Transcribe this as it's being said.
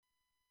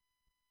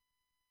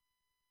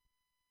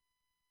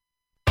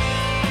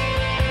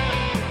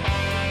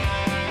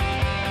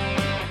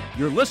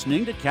You're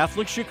listening to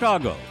Catholic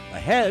Chicago.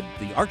 Ahead,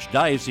 the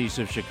Archdiocese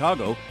of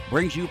Chicago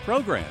brings you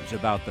programs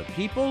about the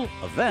people,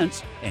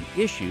 events, and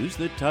issues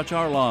that touch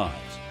our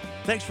lives.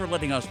 Thanks for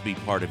letting us be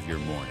part of your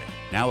morning.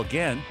 Now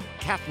again,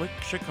 Catholic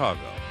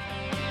Chicago.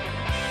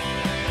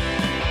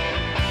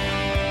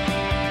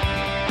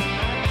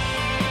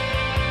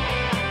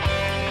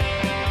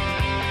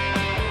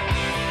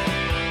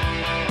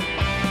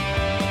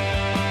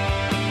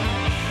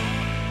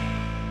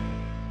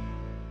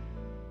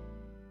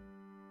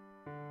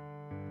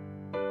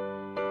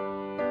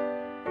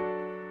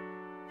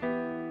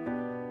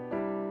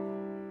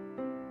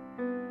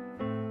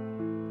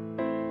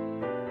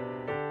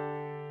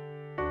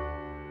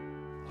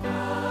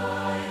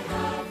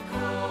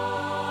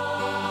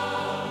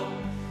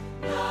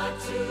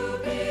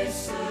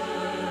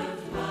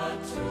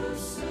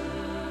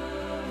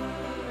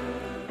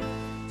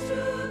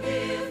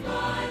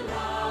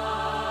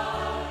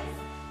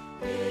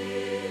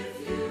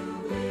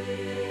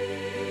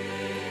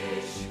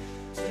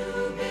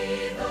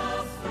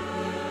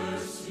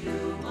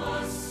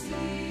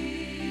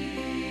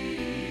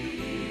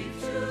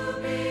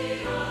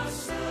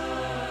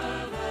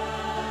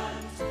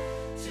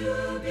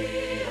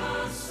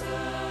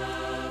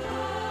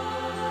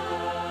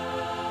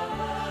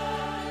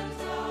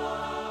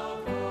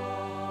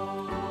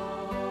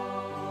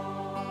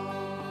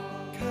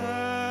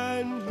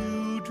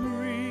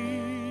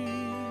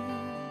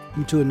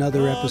 Welcome to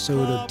another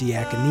episode of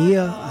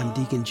Diakonia. I'm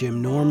Deacon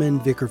Jim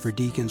Norman, Vicar for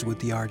Deacons with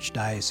the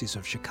Archdiocese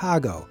of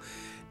Chicago.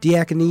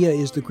 Diakonia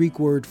is the Greek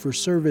word for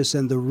service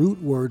and the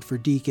root word for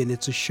deacon.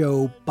 It's a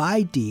show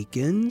by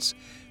deacons,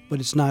 but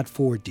it's not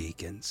for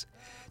deacons.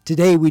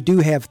 Today we do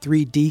have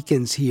three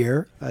deacons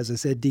here. As I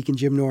said, Deacon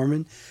Jim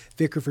Norman,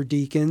 Vicar for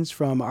Deacons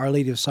from Our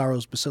Lady of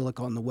Sorrows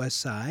Basilica on the west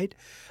side.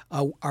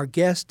 Our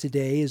guest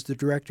today is the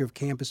Director of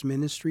Campus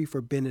Ministry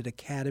for Benet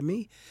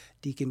Academy,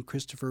 Deacon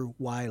Christopher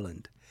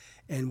Weiland.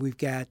 And we've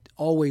got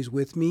always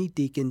with me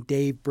Deacon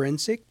Dave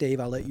Brensick. Dave,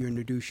 I'll let you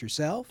introduce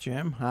yourself.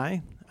 Jim,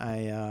 hi.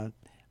 I'm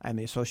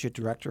the Associate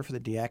Director for the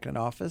Diaconate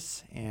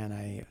Office, and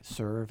I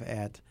serve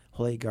at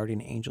Holy Guardian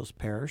Angels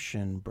Parish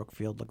in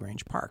Brookfield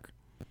LaGrange Park.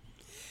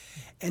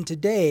 And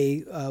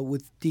today,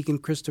 with Deacon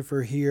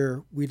Christopher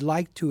here, we'd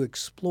like to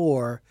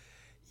explore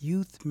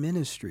youth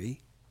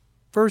ministry.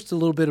 First, a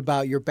little bit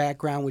about your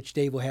background, which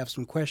Dave will have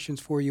some questions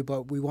for you,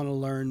 but we want to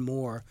learn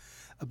more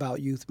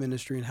about youth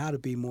ministry and how to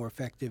be more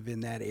effective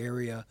in that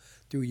area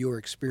through your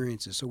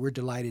experiences. So we're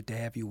delighted to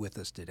have you with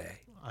us today.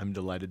 I'm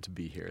delighted to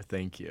be here.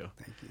 Thank you.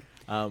 Thank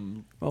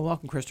you. Well,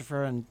 welcome,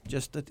 Christopher. And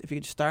just if you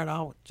could start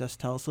out,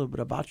 just tell us a little bit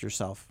about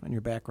yourself and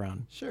your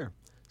background. Sure.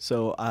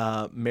 So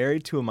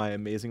married to my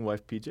amazing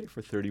wife, PJ,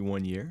 for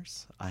 31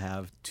 years. I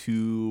have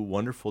two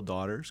wonderful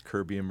daughters,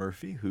 Kirby and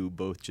Murphy, who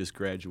both just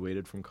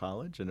graduated from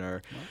college and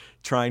are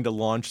trying to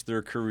launch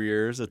their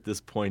careers at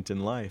this point in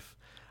life.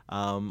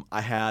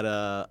 I had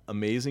an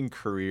amazing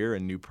career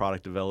in new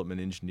product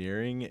development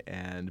engineering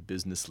and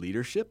business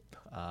leadership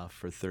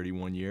for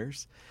 31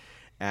 years.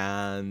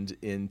 And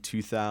in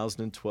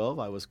 2012,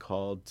 I was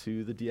called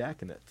to the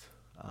diaconate.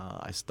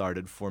 I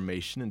started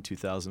formation in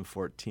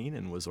 2014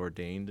 and was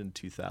ordained in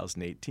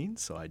 2018,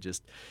 so I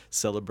just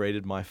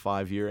celebrated my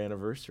 5-year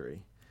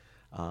anniversary.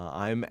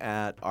 I'm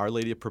at Our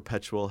Lady of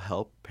Perpetual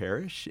Help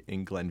Parish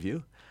in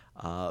Glenview,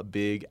 a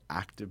big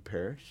active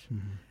parish,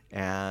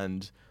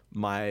 and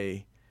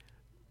my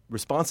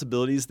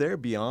responsibilities there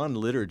beyond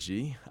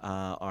liturgy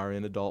are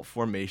in adult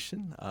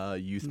formation,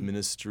 youth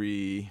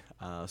ministry,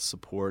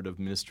 support of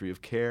ministry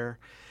of care,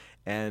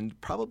 and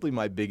probably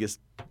my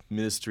biggest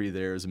ministry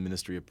there is a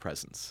ministry of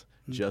presence,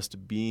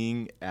 just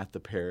being at the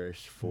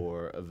parish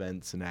for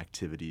events and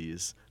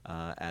activities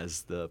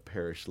as the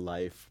parish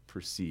life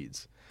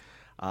proceeds.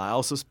 I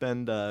also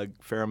spend a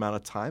fair amount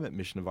of time at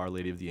Mission of Our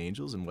Lady of the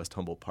Angels in West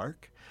Humboldt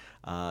Park,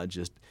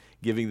 just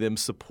giving them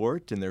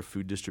support in their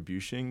food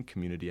distribution,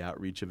 community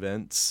outreach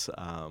events,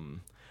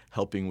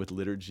 helping with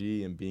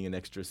liturgy and being an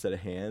extra set of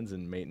hands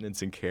and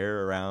maintenance and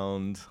care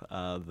around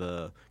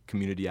the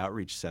community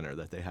outreach center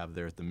that they have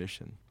there at the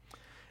mission.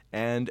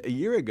 And a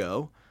year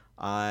ago,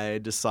 I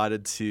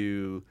decided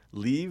to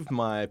leave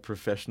my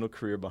professional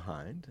career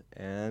behind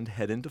and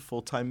head into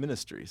full-time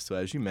ministry. So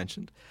as you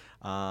mentioned,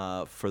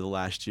 for the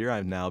last year,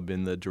 I've now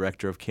been the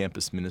Director of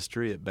Campus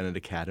Ministry at Benet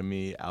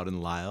Academy out in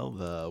Lisle,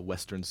 the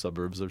western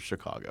suburbs of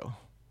Chicago.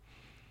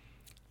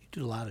 You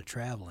do a lot of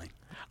traveling.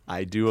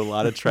 I do a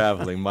lot of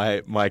traveling.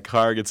 My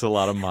car gets a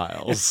lot of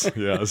miles,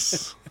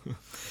 yes.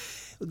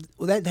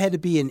 Well, that had to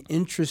be an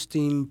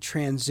interesting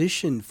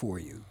transition for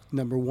you.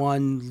 Number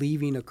one,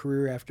 leaving a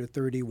career after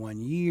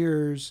 31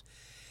 years,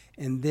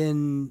 and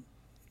then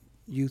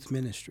youth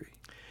ministry.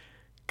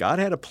 God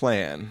had a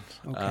plan,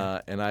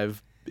 Okay. and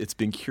it's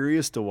been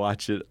curious to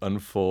watch it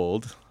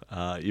unfold,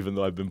 even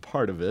though I've been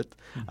part of it.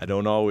 I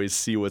don't always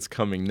see what's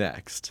coming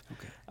next.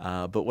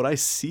 Okay. But what I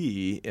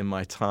see in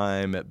my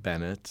time at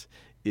Benet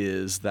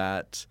is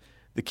that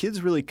the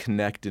kids really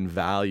connect and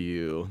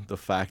value the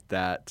fact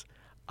that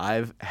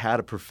I've had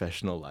a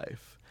professional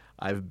life.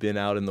 I've been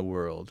out in the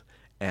world,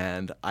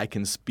 and I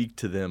can speak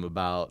to them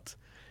about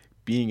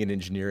being in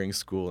engineering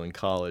school in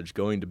college,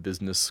 going to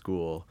business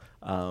school,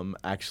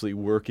 actually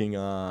working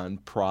on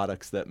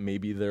products that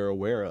maybe they're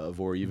aware of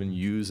or even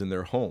use in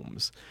their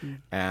homes.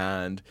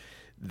 And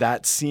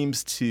that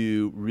seems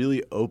to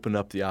really open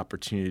up the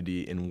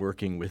opportunity in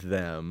working with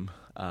them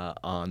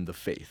on the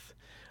faith,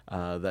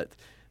 that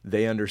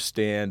they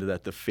understand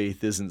that the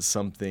faith isn't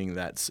something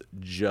that's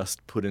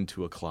just put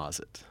into a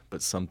closet,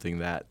 but something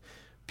that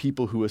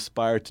people who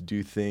aspire to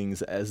do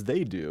things as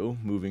they do,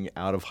 moving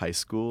out of high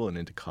school and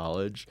into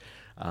college,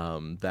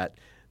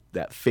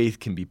 that faith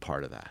can be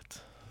part of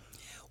that.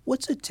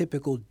 What's a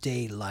typical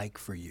day like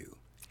for you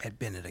at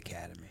Benet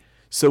Academy?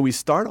 So we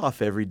start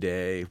off every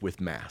day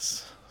with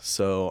Mass.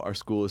 So our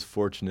school is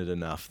fortunate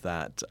enough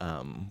that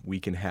we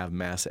can have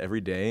Mass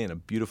every day in a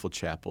beautiful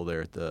chapel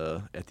there at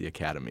the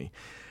Academy.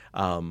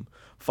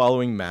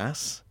 Following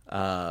Mass,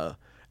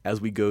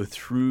 as we go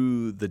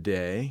through the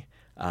day,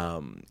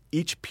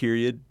 each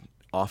period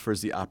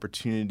offers the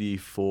opportunity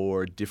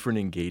for different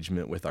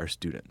engagement with our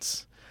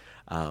students.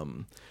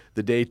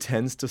 The day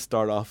tends to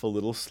start off a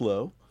little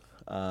slow.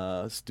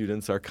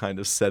 Students are kind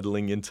of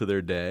settling into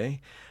their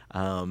day,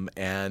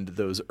 and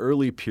those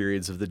early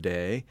periods of the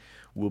day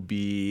will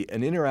be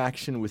an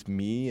interaction with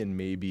me and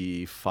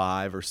maybe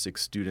 5 or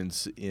 6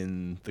 students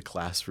in the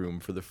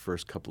classroom for the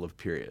first couple of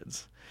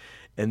periods.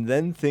 And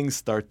then things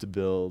start to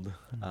build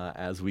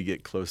as we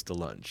get close to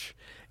lunch.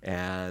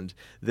 And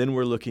then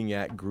we're looking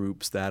at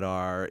groups that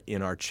are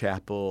in our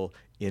chapel,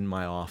 in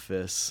my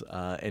office,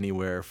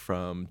 anywhere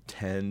from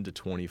 10 to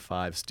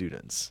 25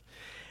 students.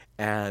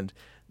 And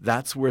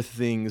that's where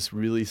things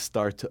really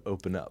start to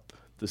open up.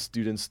 The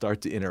students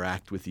start to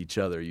interact with each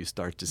other. You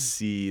start to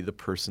see the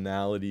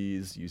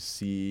personalities, you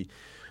see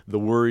the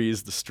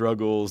worries, the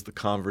struggles, the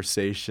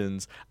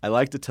conversations. I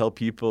like to tell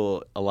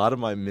people a lot of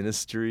my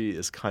ministry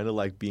is kind of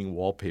like being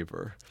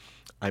wallpaper.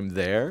 I'm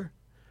there,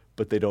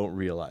 but they don't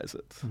realize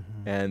it.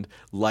 And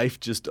life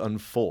just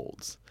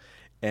unfolds.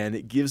 And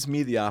it gives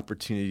me the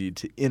opportunity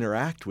to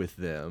interact with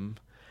them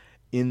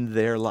in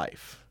their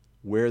life,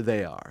 where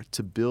they are,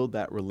 to build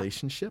that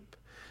relationship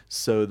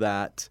so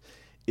that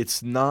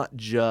it's not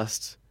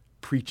just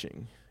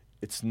preaching.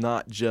 It's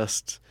not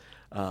just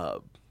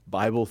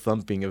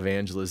Bible-thumping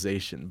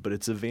evangelization, but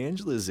it's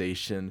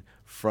evangelization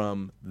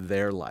from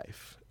their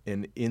life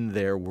and in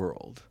their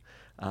world,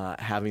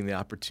 having the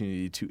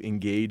opportunity to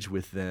engage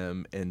with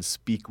them and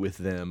speak with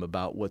them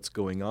about what's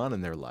going on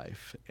in their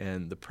life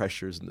and the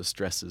pressures and the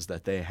stresses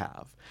that they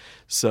have.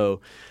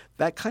 So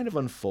that kind of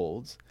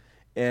unfolds,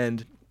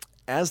 and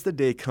as the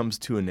day comes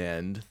to an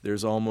end,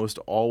 there's almost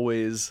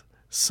always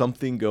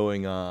something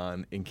going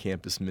on in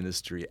campus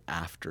ministry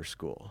after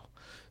school.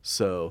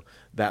 So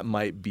that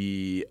might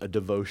be a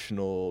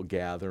devotional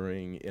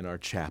gathering in our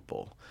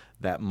chapel.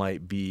 That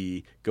might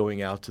be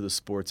going out to the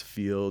sports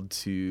field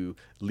to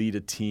lead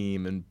a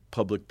team in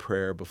public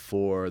prayer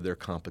before their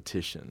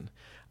competition.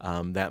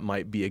 That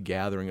might be a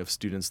gathering of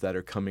students that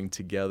are coming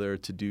together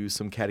to do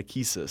some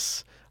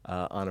catechesis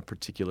on a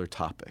particular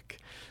topic.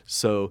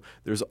 So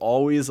there's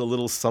always a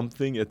little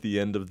something at the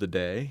end of the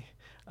day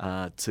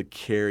to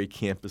carry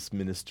campus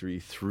ministry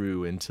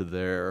through into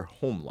their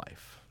home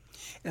life.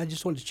 And I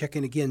just wanted to check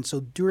in again. So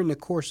during the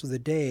course of the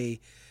day,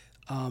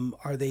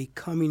 are they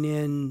coming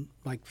in,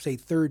 like, say,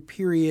 third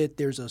period,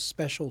 there's a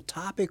special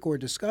topic or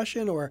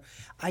discussion, or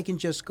I can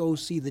just go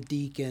see the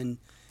deacon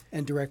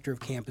and director of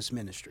campus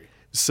ministry?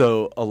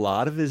 So a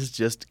lot of it is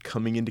just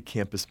coming into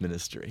campus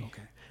ministry,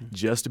 Okay.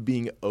 just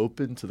being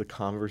open to the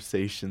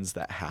conversations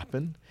that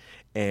happen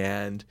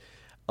and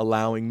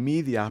allowing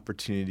me the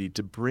opportunity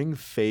to bring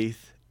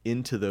faith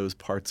into those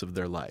parts of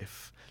their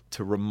life,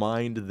 to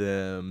remind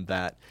them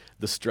that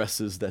the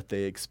stresses that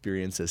they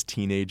experience as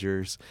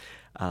teenagers,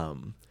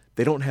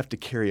 they don't have to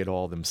carry it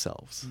all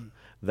themselves,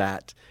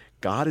 that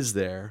God is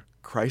there,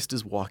 Christ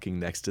is walking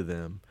next to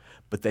them,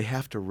 but they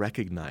have to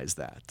recognize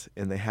that,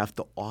 and they have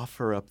to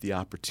offer up the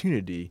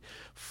opportunity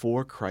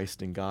for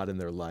Christ and God in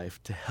their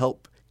life to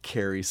help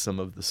carry some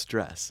of the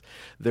stress.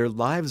 Their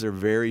lives are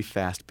very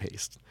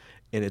fast-paced,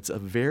 and it's a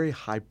very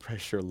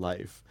high-pressure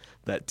life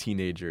that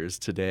teenagers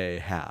today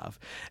have.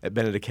 At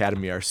Benet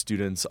Academy, our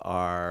students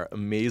are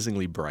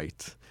amazingly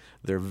bright.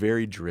 They're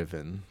very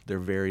driven. They're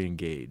very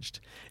engaged.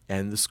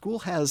 And the school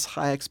has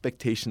high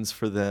expectations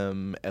for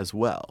them as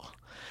well.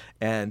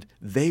 And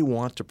they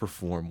want to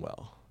perform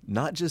well,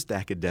 not just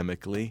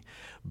academically,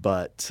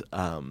 but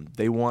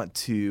they want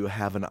to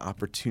have an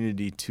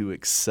opportunity to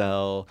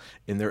excel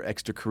in their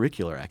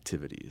extracurricular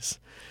activities.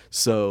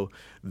 So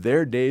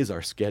their days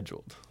are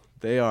scheduled.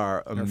 They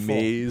are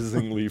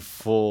amazingly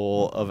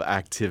full of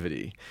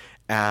activity.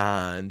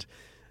 And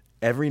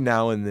every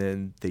now and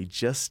then, they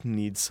just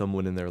need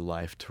someone in their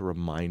life to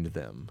remind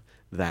them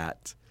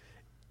that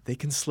they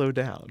can slow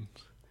down.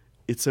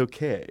 It's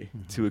okay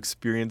to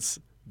experience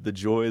the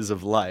joys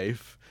of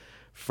life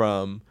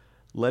from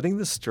letting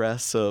the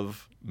stress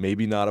of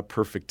maybe not a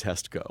perfect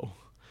test go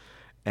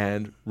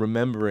and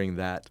remembering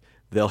that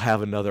they'll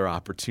have another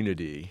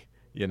opportunity,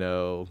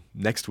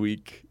 next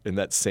week in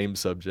that same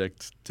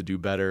subject to do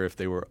better if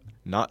they were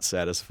not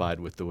satisfied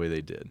with the way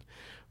they did.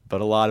 But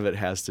a lot of it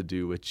has to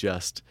do with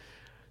just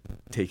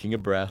taking a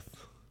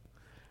breath,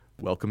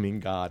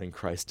 welcoming God and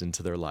Christ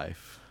into their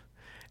life,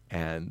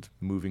 and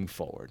moving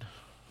forward.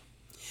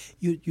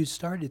 You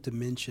started to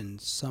mention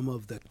some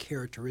of the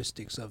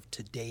characteristics of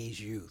today's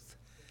youth.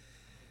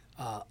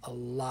 A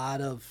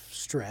lot of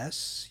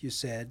stress, you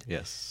said.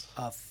 Yes.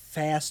 A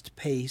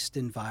fast-paced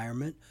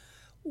environment.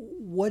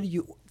 What do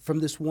you, from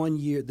this 1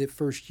 year, the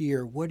first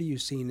year, what are you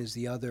seeing as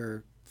the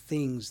other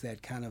things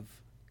that kind of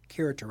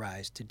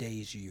characterize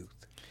today's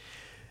youth?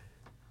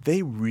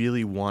 They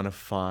really want to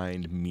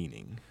find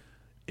meaning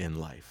in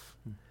life.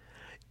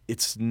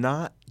 It's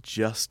not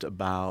just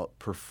about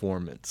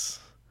performance,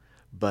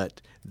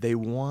 but they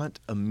want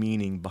a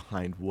meaning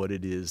behind what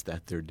it is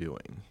that they're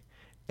doing.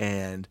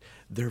 And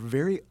they're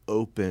very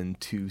open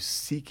to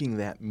seeking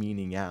that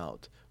meaning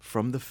out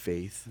from the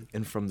faith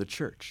and from the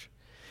church.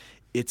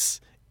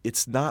 It's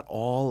not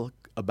all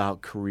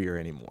about career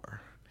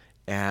anymore.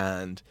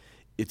 And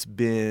it's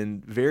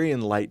been very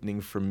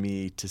enlightening for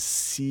me to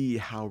see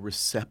how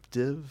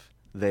receptive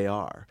they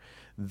are.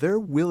 They're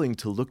willing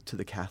to look to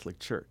the Catholic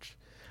Church.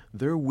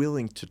 They're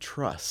willing to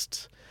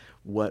trust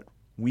what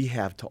we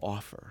have to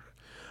offer.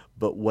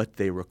 But what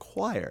they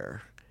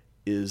require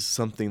is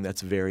something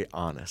that's very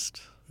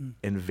honest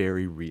and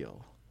very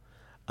real.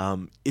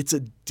 It's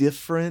a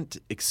different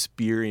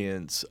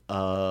experience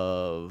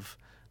of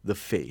the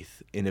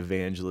faith in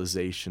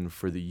evangelization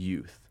for the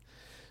youth.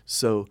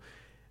 So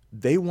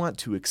they want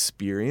to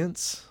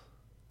experience,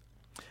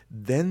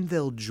 then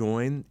they'll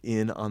join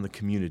in on the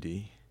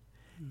community,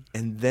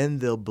 and then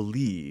they'll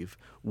believe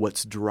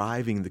what's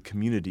driving the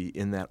community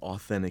in that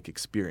authentic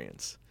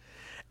experience.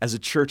 As a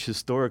church,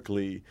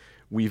 historically,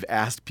 we've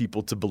asked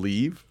people to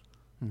believe,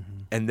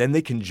 and then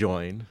they can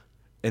join,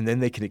 and then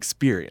they can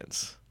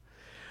experience.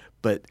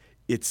 But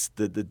it's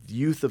the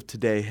youth of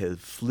today have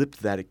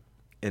flipped that,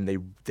 and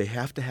they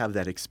have to have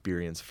that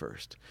experience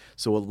first.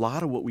 So a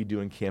lot of what we do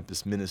in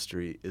campus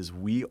ministry is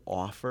we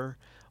offer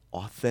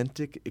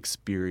authentic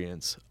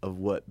experience of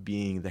what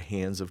being the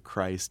hands of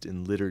Christ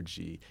in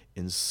liturgy,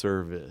 in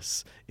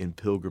service, in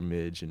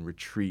pilgrimage, in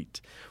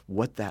retreat,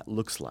 what that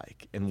looks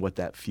like and what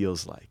that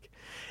feels like.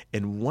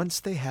 And once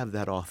they have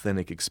that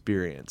authentic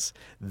experience,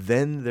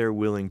 then they're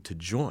willing to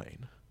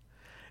join.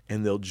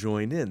 And they'll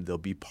join in. They'll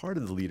be part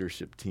of the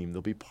leadership team.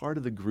 They'll be part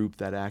of the group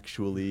that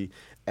actually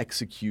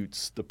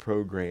executes the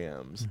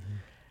programs.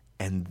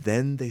 And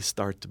then they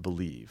start to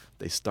believe.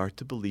 They start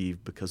to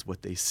believe because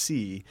what they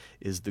see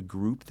is the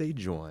group they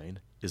join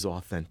is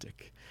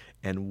authentic.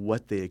 And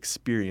what they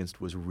experienced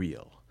was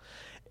real.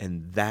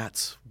 And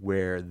that's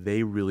where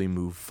they really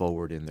move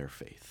forward in their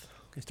faith.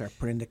 They start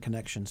putting the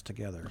connections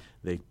together.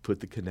 They put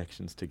the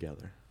connections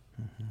together.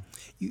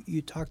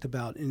 You talked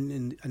about,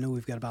 and I know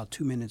we've got about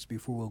 2 minutes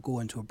before we'll go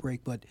into a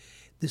break, but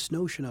this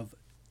notion of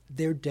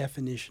their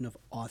definition of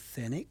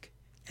authentic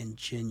and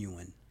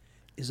genuine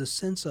is a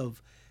sense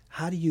of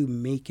how do you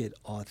make it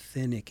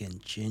authentic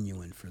and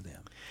genuine for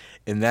them?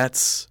 And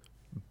that's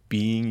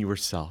being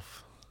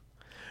yourself.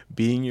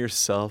 Being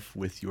yourself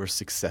with your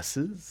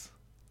successes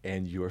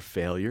and your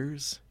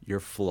failures,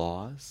 your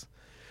flaws.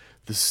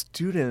 The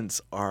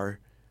students are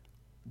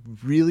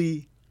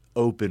really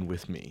open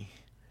with me.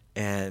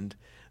 And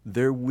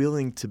they're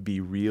willing to be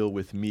real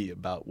with me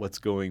about what's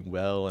going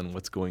well and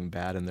what's going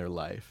bad in their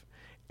life.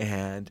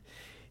 And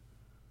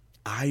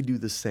I do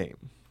the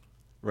same,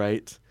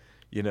 right?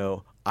 You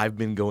know, I've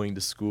been going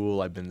to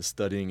school, I've been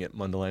studying at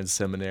Mundelein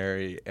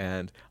Seminary,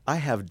 and I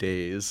have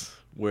days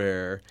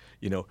where,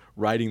 you know,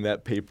 writing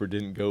that paper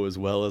didn't go as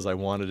well as I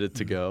wanted it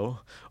to go,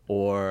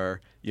 or,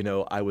 you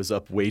know, I was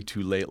up way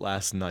too late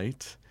last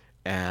night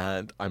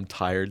and I'm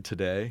tired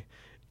today.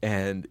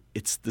 And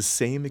it's the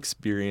same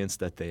experience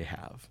that they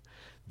have.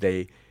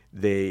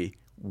 They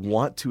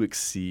want to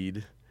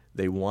exceed.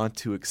 They want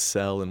to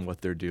excel in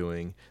what they're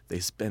doing. They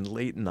spend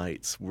late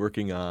nights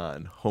working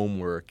on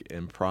homework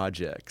and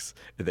projects.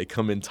 And they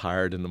come in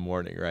tired in the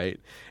morning, right?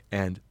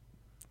 And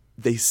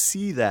they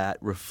see that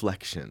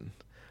reflection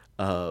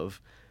of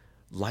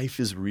life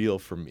is real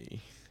for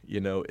me.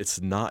 You know,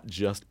 it's not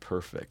just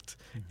perfect.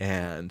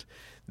 And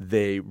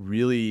they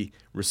really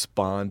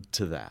respond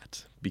to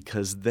that.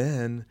 Because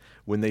then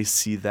when they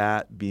see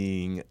that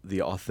being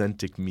the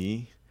authentic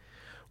me,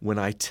 when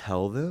I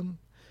tell them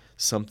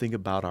something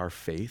about our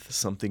faith,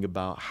 something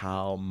about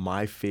how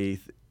my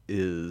faith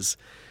is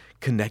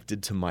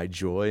connected to my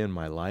joy in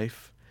my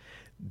life,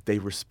 they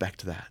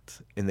respect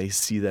that and they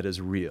see that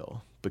as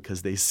real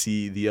because they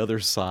see the other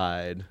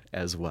side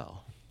as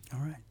well. All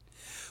right.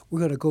 We're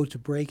going to go to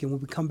break, and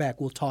when we come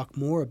back, we'll talk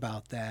more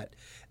about that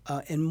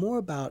and more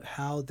about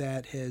how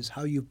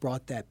you've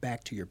brought that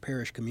back to your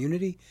parish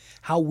community,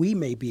 how we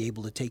may be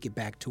able to take it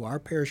back to our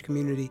parish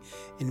community,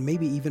 and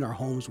maybe even our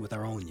homes with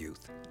our own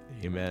youth.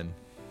 Amen.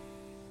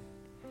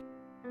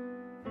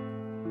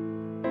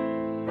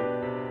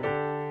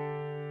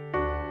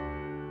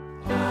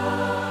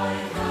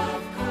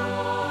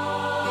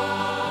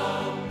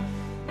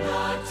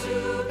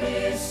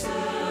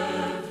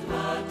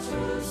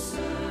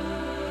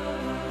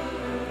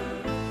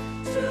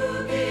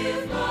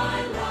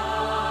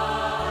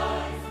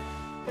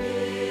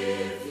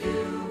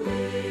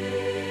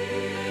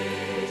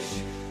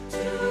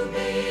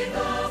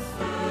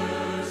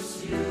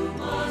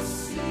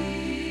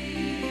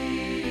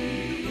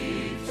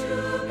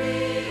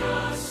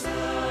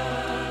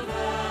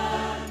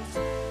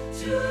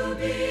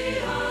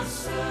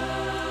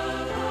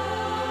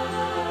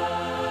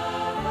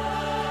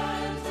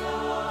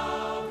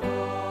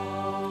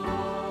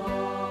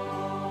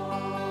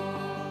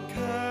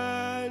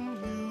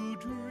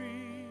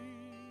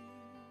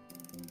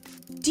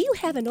 Do you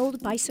have an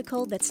old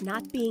bicycle that's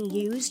not being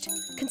used?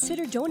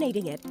 Consider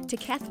donating it to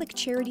Catholic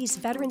Charities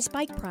Veterans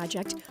Bike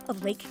Project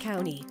of Lake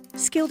County.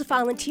 Skilled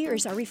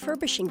volunteers are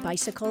refurbishing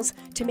bicycles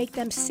to make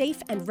them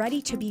safe and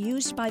ready to be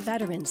used by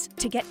veterans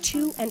to get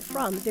to and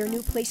from their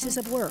new places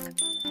of work.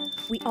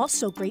 We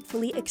also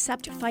gratefully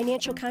accept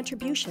financial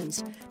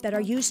contributions that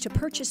are used to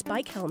purchase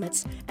bike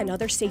helmets and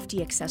other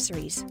safety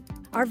accessories.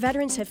 Our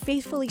veterans have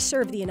faithfully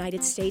served the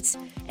United States,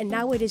 and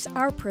now it is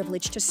our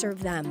privilege to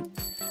serve them.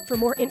 For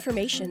more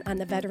information on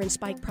the Veterans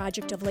Bike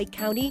Project of Lake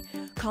County,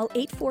 call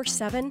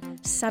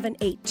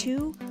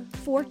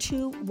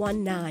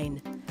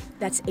 847-782-4219.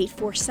 That's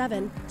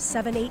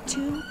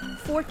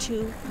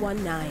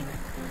 847-782-4219.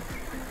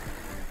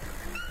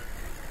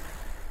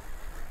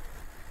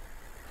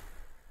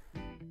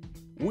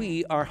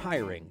 We are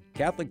hiring.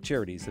 Catholic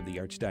Charities of the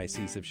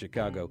Archdiocese of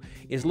Chicago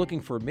is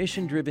looking for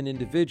mission-driven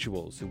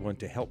individuals who want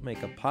to help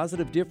make a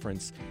positive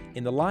difference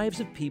in the lives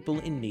of people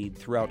in need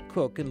throughout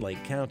Cook and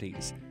Lake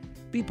counties.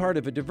 Be part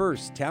of a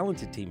diverse,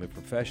 talented team of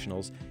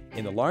professionals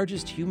in the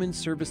largest human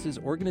services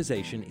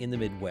organization in the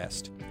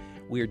Midwest.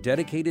 We are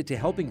dedicated to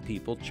helping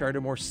people chart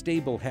a more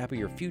stable,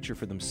 happier future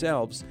for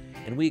themselves,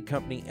 and we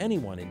accompany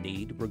anyone in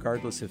need,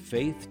 regardless of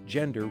faith,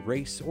 gender,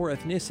 race, or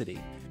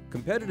ethnicity.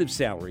 Competitive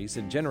salaries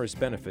and generous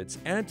benefits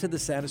add to the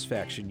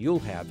satisfaction you'll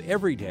have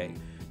every day,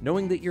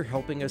 knowing that you're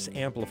helping us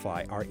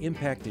amplify our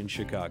impact in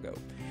Chicago.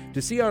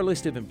 To see our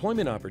list of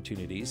employment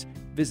opportunities,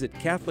 visit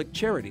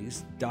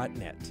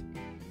CatholicCharities.net.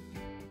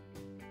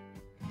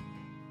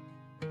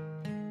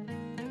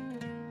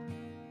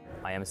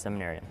 I am a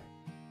seminarian.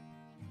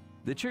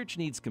 The church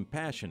needs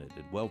compassionate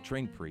and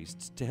well-trained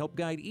priests to help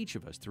guide each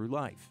of us through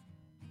life.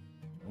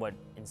 What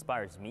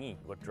inspires me,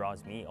 what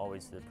draws me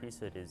always to the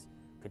priesthood is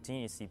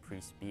continue to see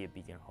priests be a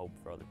beacon of hope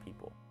for other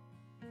people.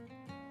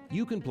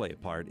 You can play a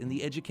part in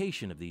the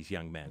education of these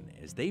young men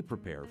as they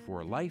prepare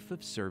for a life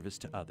of service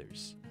to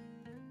others.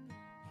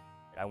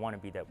 I want to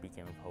be that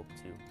beacon of hope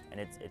too, and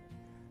it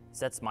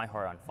sets my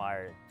heart on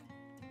fire.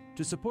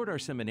 To support our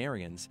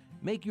seminarians,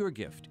 make your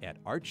gift at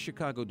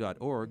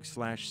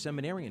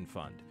archchicago.org/seminarian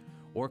fund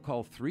or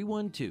call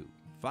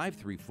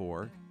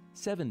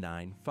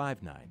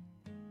 312-534-7959.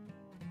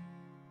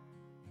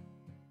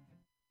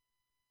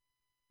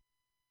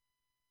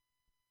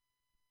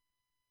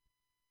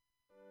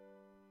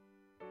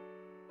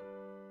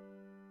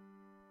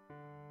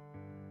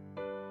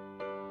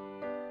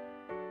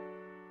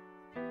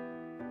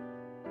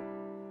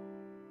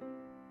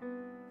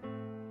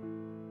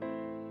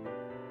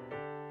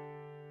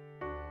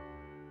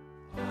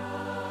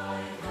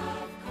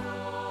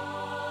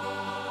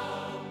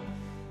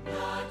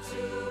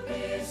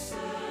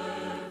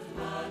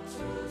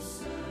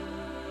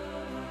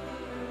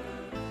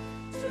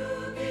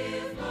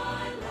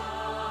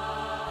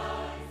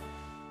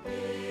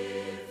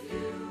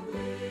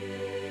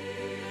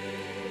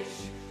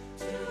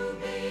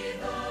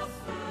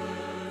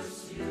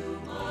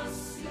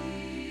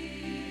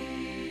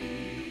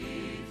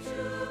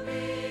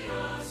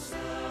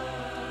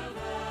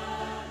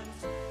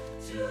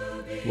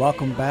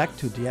 Welcome back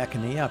to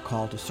Diakonia, a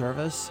call to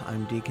service.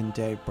 I'm Deacon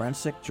Dave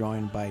Brensick,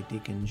 joined by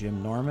Deacon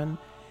Jim Norman.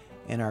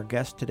 And our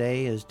guest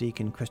today is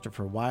Deacon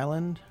Christopher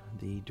Weiland,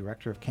 the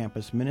Director of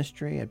Campus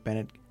Ministry at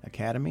Benet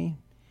Academy.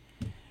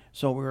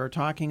 So we were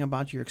talking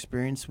about your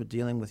experience with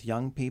dealing with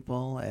young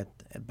people at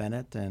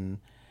Benet, and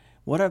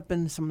what have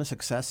been some of the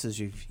successes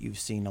you've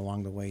seen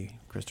along the way,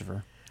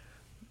 Christopher?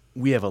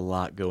 We have a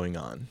lot going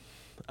on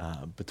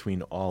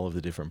between all of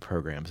the different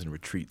programs and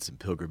retreats and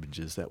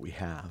pilgrimages that we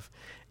have.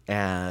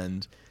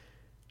 And,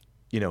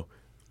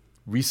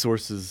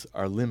 resources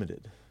are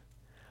limited.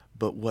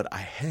 But what I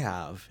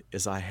have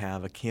is I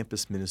have a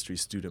campus ministry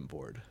student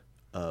board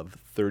of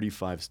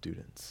 35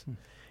 students.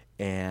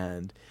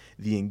 And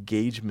the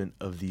engagement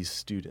of these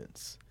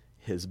students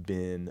has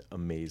been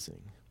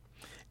amazing.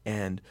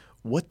 And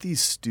what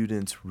these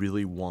students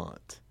really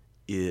want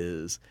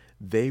is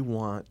they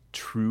want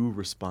true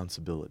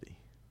responsibility.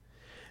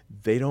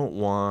 They don't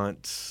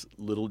want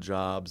little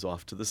jobs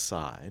off to the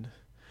side,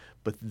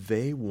 but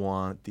they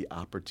want the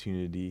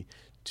opportunity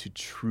to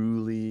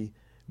truly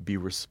be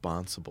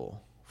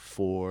responsible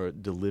for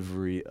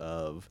delivery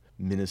of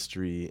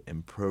ministry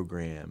and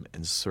program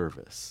and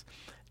service.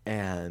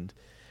 And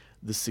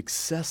the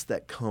success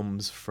that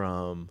comes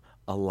from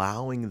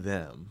allowing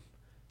them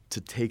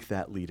to take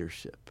that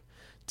leadership,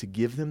 to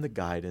give them the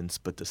guidance,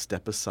 but to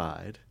step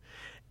aside.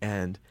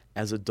 And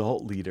as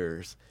adult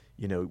leaders,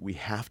 we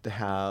have to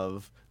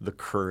have the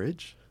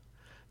courage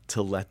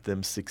to let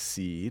them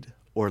succeed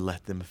or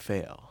let them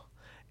fail.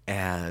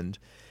 And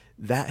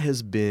that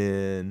has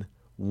been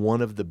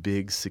one of the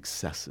big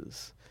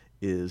successes,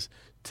 is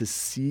to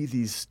see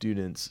these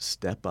students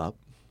step up,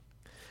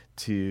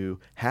 to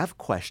have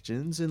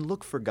questions and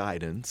look for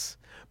guidance,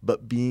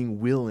 but being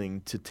willing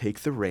to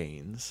take the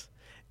reins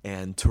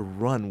and to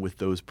run with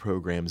those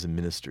programs and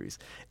ministries,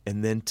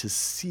 and then to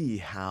see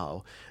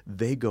how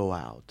they go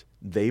out,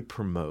 they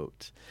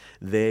promote,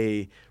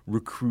 they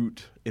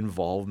recruit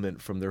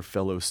involvement from their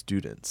fellow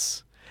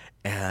students,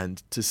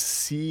 and to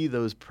see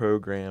those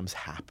programs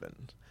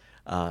happen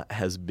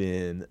has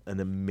been an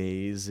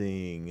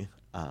amazing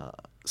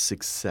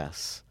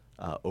success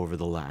over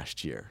the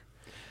last year.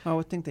 I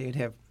would think they'd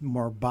have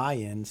more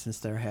buy-in since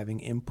they're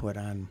having input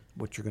on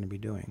what you're going to be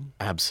doing.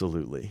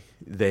 Absolutely.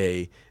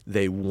 They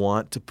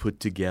want to put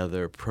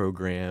together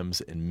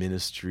programs and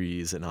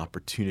ministries and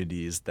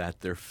opportunities that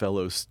their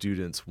fellow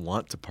students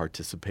want to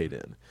participate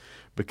in,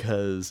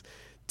 because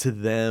to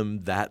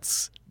them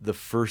that's the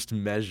first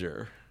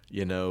measure,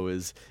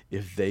 is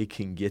if they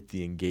can get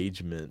the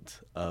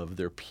engagement of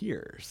their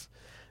peers,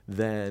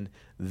 then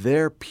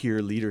their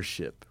peer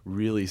leadership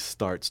really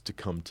starts to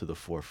come to the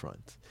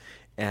forefront.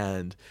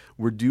 And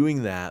we're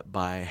doing that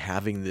by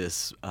having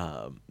this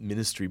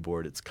ministry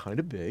board. It's kind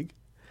of big,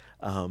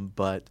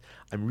 but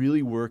I'm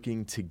really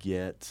working to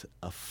get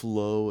a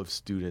flow of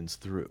students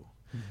through.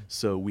 Mm-hmm.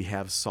 So we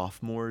have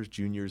sophomores,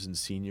 juniors, and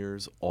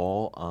seniors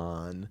all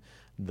on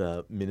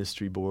the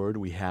ministry board.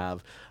 We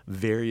have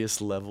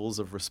various levels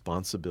of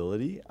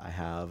responsibility. I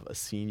have a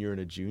senior and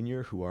a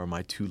junior who are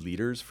my 2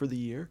 leaders for the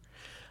year.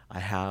 I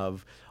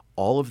have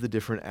all of the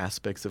different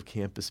aspects of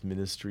campus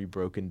ministry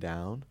broken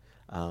down,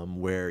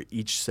 where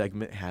each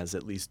segment has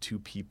at least 2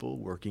 people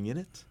working in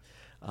it,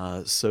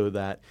 so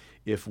that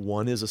if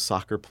one is a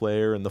soccer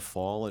player in the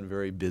fall and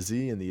very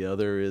busy and the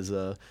other is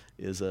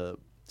a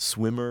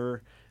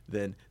swimmer,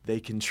 then they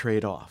can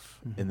trade off,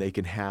 and they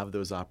can have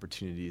those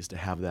opportunities to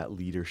have that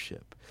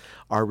leadership.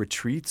 Our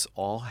retreats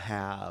all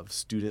have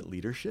student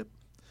leadership,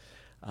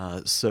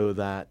 so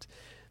that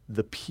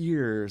the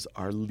peers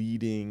are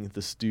leading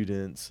the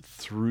students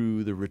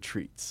through the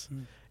retreats.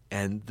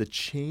 And the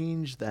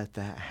change that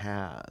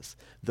has,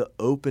 the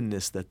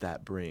openness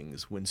that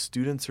brings when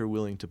students are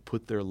willing to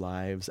put their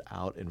lives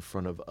out in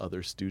front of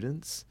other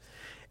students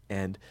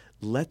and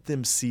let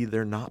them see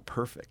they're not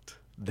perfect.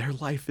 Their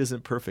life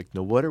isn't perfect.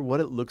 No matter what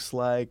it looks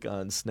like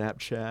on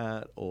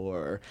Snapchat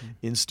or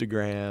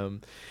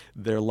Instagram,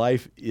 their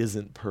life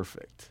isn't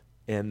perfect.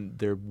 And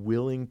they're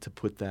willing to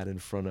put that in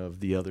front of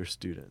the other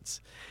students.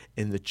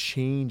 And the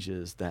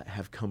changes that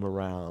have come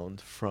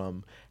around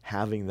from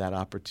having that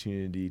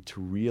opportunity to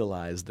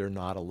realize they're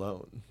not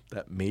alone,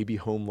 that maybe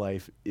home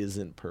life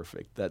isn't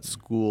perfect, that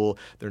school,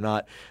 they're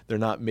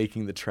not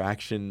making the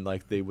traction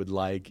like they would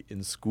like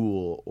in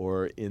school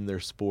or in their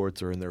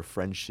sports or in their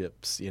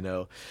friendships,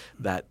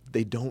 that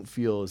they don't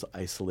feel as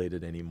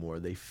isolated anymore.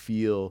 They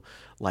feel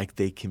like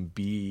they can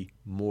be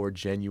more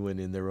genuine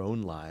in their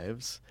own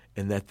lives,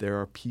 and that there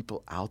are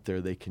people out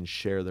there they can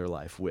share their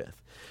life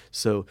with.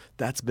 So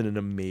that's been an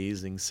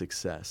amazing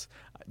success.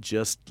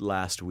 Just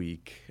last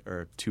week,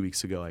 or 2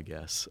 weeks ago, I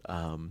guess,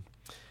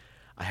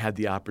 I had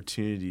the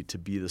opportunity to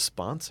be the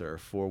sponsor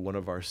for one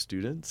of our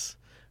students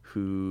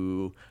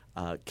who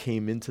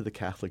came into the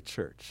Catholic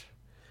Church.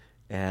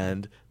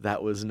 And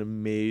that was an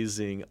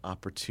amazing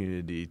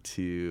opportunity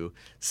to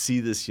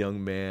see this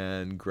young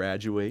man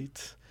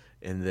graduate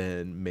and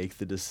then make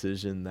the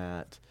decision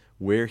that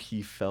where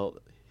he felt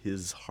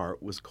his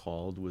heart was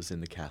called was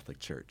in the Catholic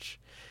Church.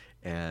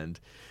 And,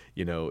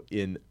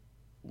 in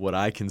what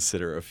I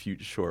consider a few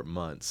short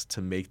months,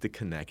 to make the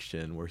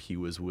connection where he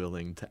was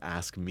willing to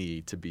ask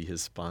me to be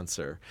his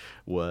sponsor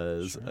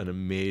was an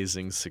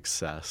amazing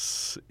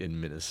success in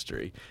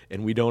ministry.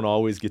 And we don't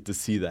always get to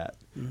see that.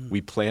 Mm-hmm.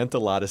 We plant a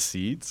lot of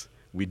seeds.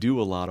 We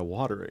do a lot of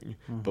watering,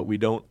 but we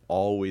don't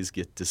always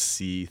get to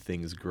see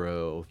things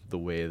grow the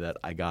way that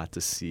I got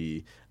to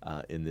see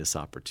in this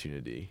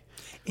opportunity.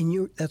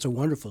 That's a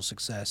wonderful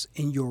success.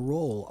 In your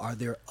role, are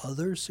there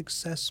other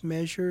success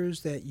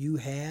measures that you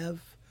have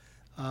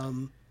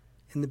in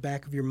the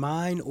back of your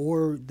mind,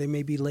 or they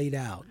may be laid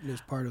out as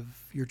part of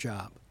your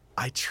job?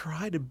 I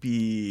try to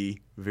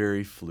be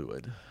very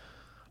fluid.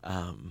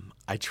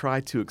 I try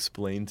to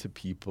explain to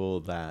people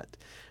that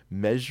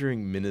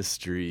measuring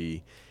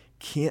ministry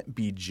can't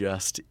be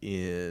just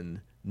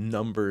in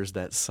numbers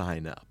that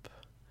sign up,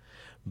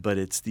 but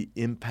it's the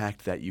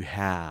impact that you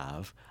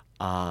have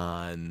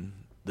on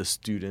the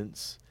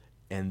students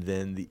and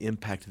then the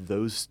impact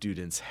those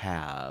students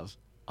have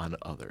on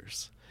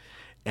others.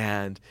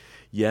 And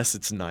yes,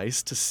 it's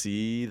nice to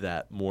see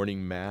that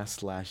morning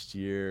mass last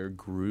year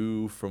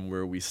grew from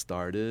where we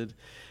started,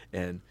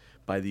 and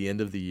by the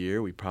end of the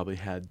year, we probably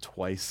had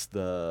twice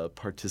the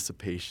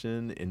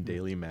participation in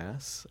daily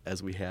mass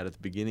as we had at the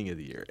beginning of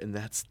the year. And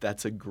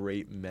that's a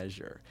great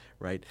measure,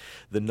 right?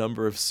 The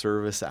number of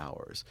service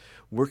hours.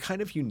 We're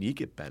kind of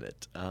unique at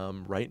Benet.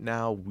 Right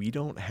now, we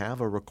don't have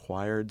a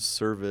required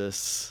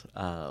service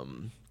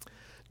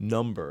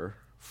number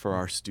for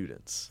our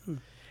students.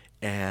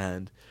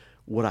 And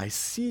what I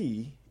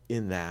see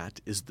in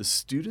that is the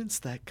students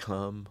that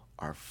come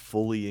are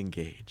fully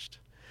engaged.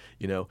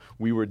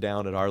 We were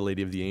down at Our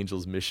Lady of the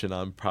Angels mission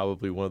on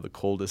probably one of the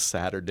coldest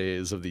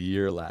Saturdays of the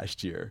year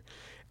last year.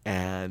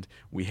 And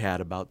we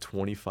had about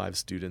 25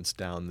 students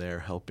down there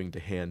helping to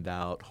hand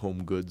out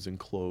home goods and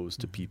clothes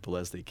to people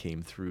as they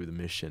came through the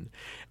mission.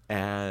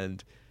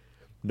 And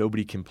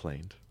nobody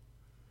complained.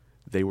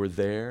 They were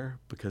there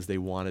because they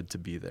wanted to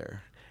be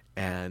there.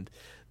 And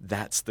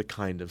that's the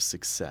kind of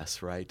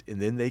success, right? And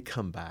then they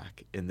come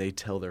back and they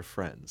tell their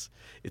friends.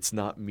 It's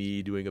not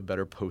me doing a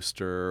better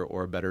poster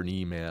or a better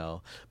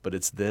email, but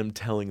it's them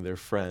telling their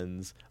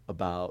friends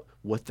about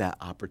what that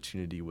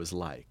opportunity was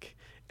like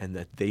and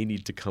that they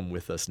need to come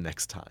with us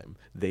next time.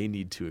 They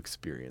need to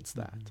experience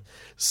that. Mm-hmm.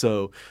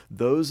 So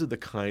those are the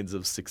kinds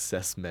of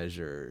success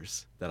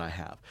measures that I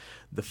have.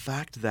 The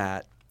fact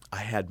that I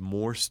had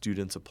more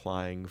students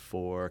applying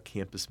for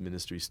campus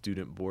ministry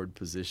student board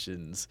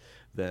positions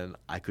than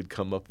I could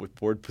come up with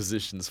board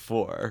positions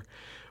for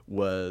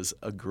was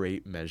a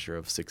great measure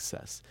of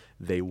success.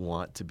 They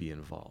want to be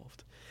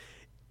involved.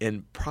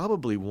 And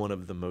probably one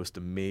of the most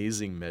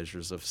amazing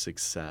measures of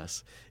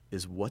success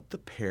is what the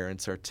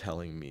parents are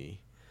telling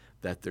me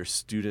that their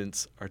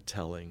students are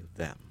telling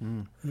them.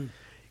 Mm-hmm.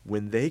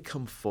 When they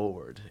come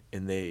forward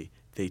and they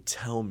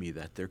tell me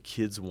that their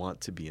kids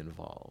want to be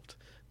involved,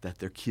 that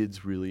their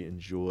kids really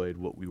enjoyed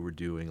what we were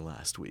doing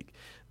last week,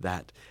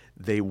 that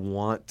they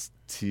want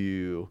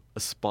to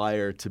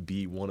aspire to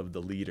be one of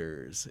the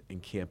leaders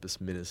in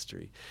campus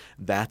ministry.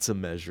 That's a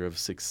measure of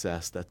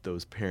success that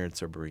those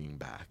parents are bringing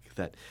back,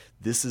 that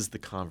this is the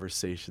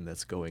conversation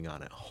that's going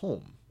on at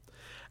home,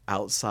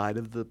 outside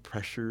of the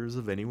pressures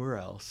of anywhere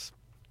else.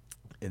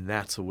 And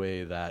that's a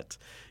way that,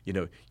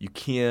 you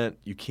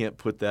can't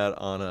put that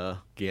on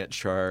a Gantt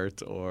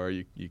chart, or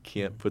you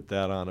can't put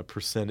that on a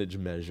percentage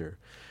measure.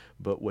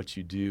 But what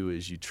you do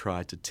is you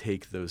try to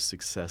take those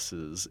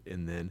successes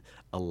and then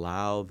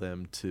allow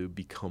them to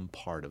become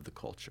part of the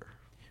culture.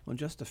 Well,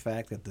 just the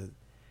fact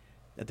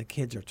that the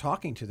kids are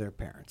talking to their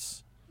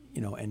parents,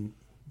 and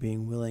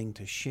being willing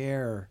to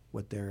share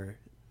what they're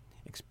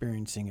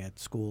experiencing at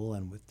school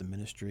and with the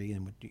ministry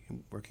and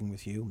working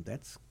with you,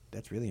 that's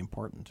really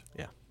important.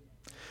 Yeah.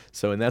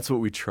 So, and that's what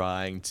we're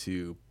trying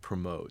to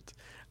promote.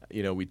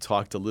 We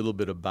talked a little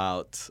bit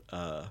about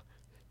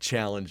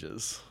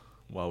challenges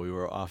while we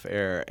were off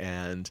air,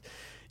 and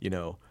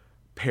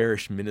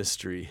parish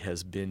ministry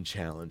has been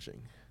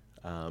challenging,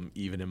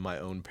 even in my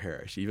own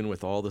parish. Even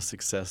with all the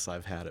success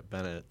I've had at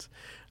Benet,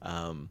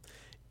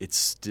 it's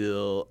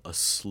still a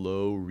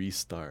slow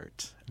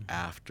restart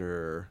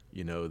after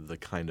the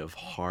kind of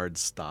hard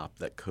stop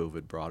that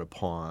COVID brought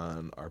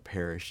upon our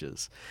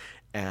parishes.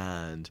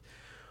 And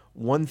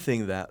one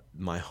thing that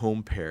my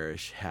home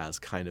parish has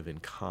kind of in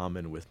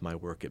common with my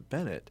work at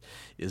Benet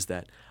is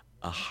that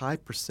a high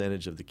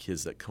percentage of the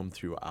kids that come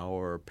through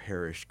our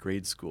parish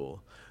grade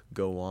school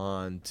go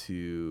on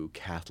to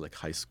Catholic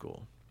high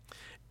school.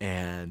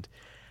 And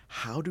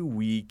how do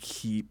we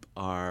keep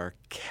our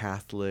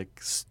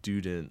Catholic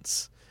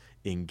students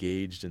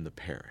engaged in the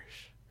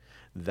parish?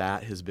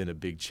 That has been a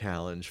big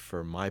challenge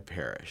for my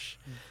parish,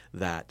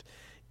 that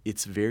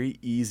it's very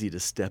easy to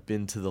step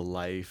into the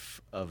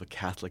life of a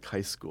Catholic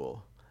high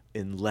school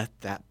and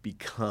let that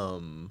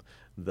become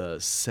the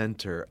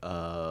center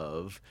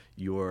of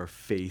your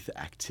faith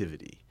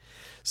activity.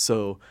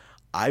 So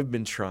I've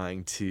been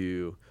trying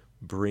to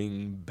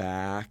bring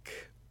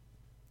back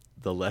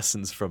the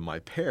lessons from my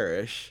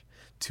parish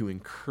to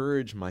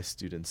encourage my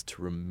students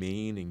to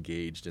remain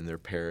engaged in their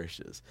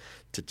parishes,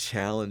 to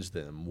challenge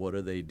them. What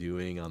are they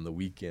doing on the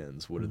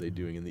weekends? What are they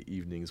doing in the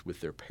evenings with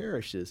their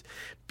parishes?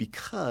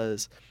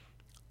 Because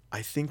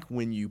I think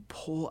when you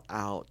pull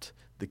out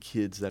the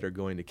kids that are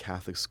going to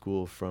Catholic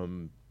school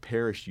from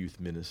parish youth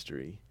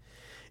ministry,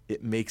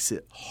 it makes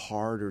it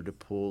harder to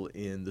pull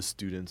in the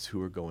students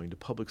who are going to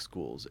public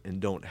schools and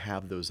don't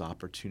have those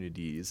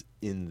opportunities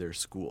in their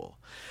school.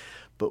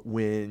 But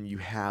when you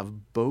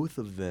have both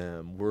of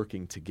them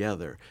working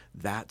together,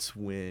 that's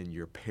when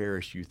your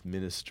parish youth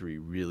ministry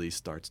really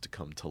starts to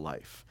come to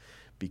life,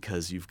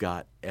 because you've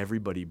got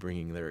everybody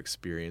bringing their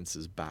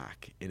experiences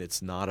back. And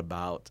it's not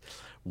about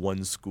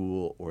one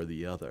school or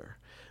the other,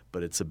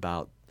 but it's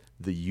about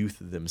the youth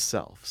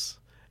themselves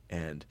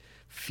and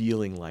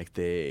feeling like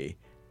they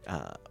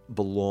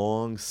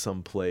belong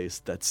someplace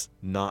that's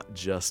not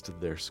just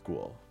their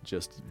school,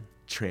 just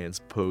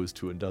transposed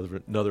to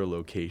another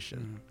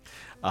location.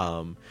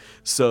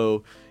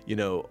 So,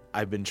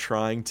 I've been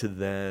trying to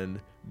then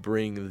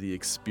bring the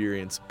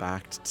experience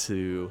back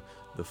to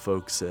the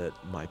folks at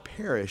my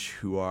parish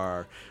who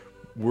are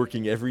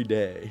working every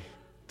day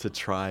to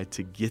try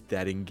to get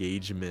that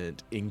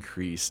engagement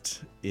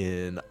increased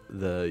in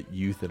the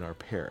youth in our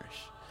parish,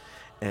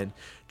 and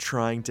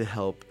trying to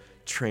help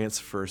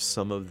transfer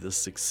some of the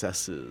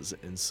successes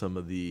and some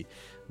of the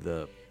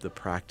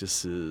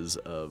practices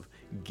of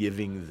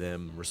giving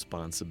them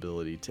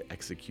responsibility to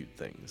execute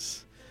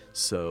things.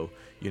 So,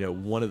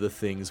 one of the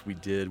things we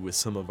did with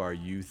some of our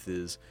youth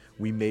is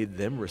we made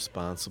them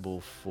responsible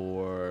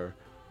for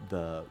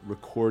the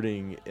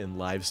recording and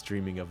live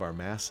streaming of our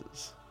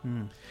masses.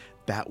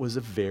 That was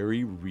a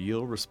very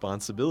real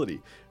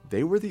responsibility.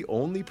 They were the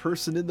only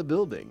person in the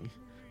building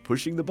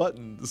pushing the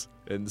buttons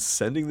and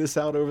sending this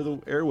out over the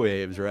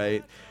airwaves,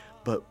 right?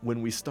 But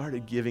when we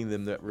started giving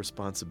them that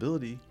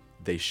responsibility,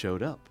 they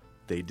showed up.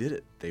 They did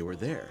it. They were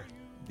there,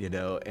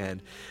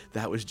 and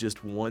that was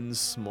just one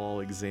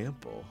small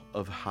example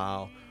of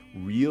how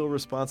real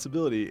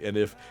responsibility, and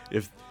if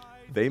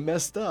they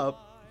messed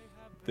up,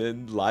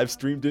 then live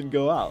stream didn't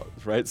go out,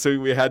 right? So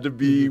we had to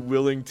be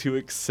willing to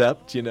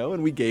accept,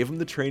 and we gave them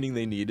the training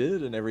they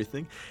needed and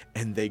everything,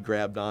 and they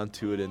grabbed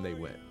onto it and they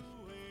went.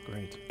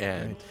 Great.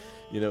 And,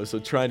 Great. So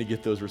trying to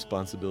get those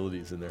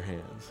responsibilities in their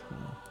hands.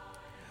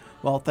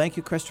 Well, thank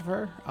you,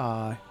 Christopher.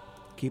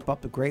 Keep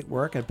up the great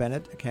work at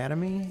Benet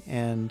Academy,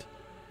 and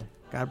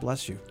God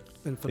bless you. It's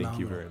been phenomenal. Thank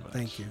you very much.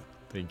 Thank you.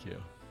 Thank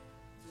you.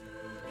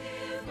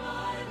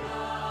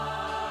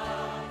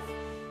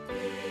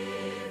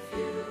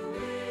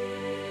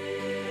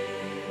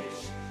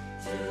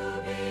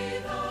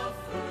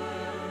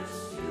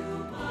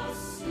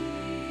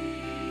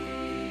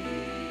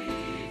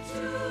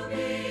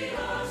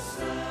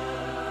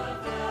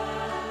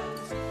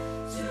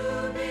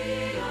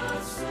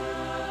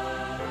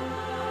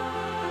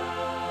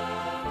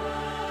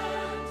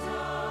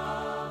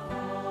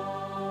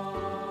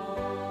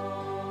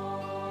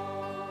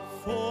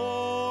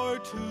 For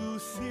to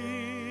sit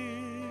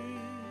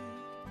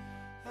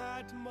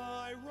at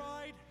my right